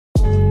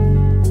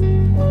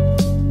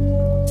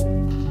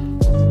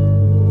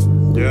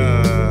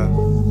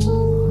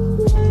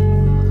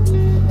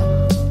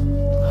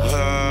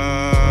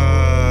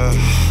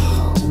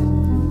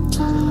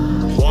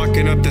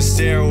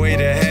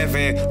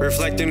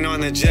Reflecting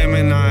on the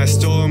Gemini,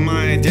 stole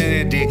my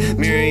identity.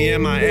 Mirroring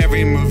my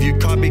every move, you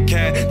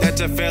copycat,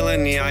 that's a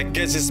felony. I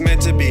guess it's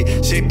meant to be.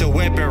 Shape the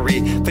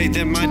weaponry, faith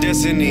in my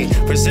destiny.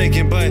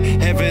 Forsaken but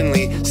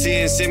heavenly,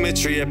 seeing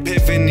symmetry,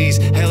 epiphanies.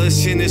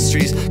 Hellish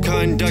industries,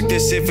 conduct the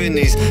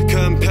symphonies.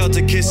 Compelled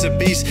to kiss a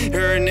beast,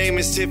 her name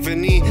is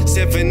Tiffany.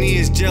 Stephanie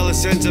is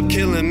jealous, ends up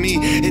killing me.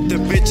 Hit the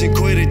bitch and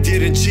quit it,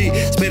 didn't cheat.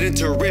 Spitting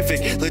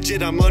terrific,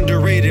 legit I'm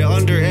underrated,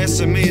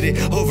 underestimated,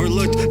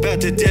 overlooked,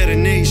 about to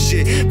detonate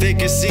shit.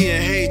 Vacancy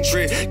and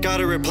hatred,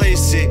 gotta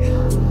replace it.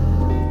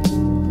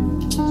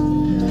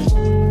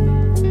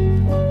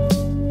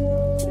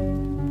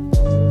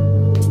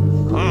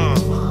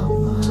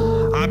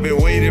 I've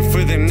been waiting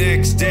for the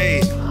next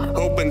day,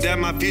 hoping that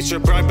my future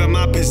bright by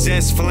my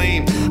possessed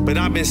flame. But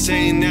I've been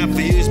saying that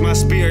for years, my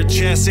spirit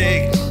chest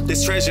ache.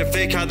 This treasure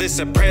fake, how this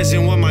a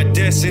present when my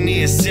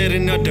destiny is set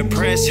in a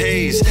depressed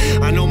haze.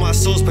 I know my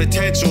soul's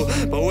potential,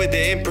 but with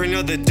the imprint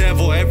of the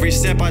devil, every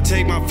step I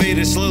take, my fate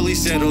it slowly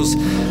settles.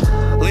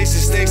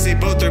 Laces snakes, they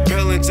both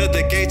repel into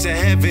the gates of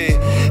heaven.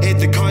 Hit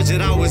the cards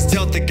that I was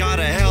dealt, the god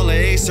of hell, an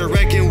ace to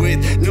reckon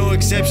with. No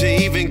exception,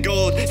 even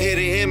gold,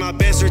 hidden in my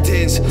best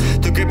returns.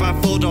 The grip I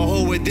fold, a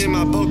hole within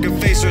my poker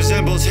face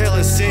resembles hell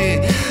and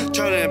sin.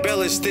 Trying to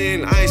embellish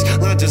thin ice,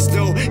 lines of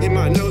snow in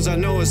my nose, I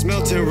know it's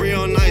melting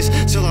real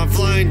nice. Till I'm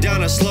flying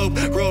down a slope,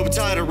 rope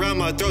tied around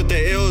my throat,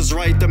 the ill's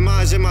right,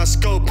 demise in my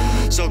scope.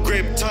 So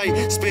grip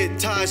tight, spit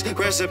ties,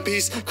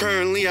 recipes,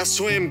 currently I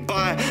swim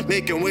by,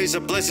 making waves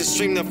of blessed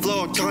stream, the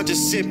flow of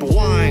conscious sip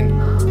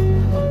wine.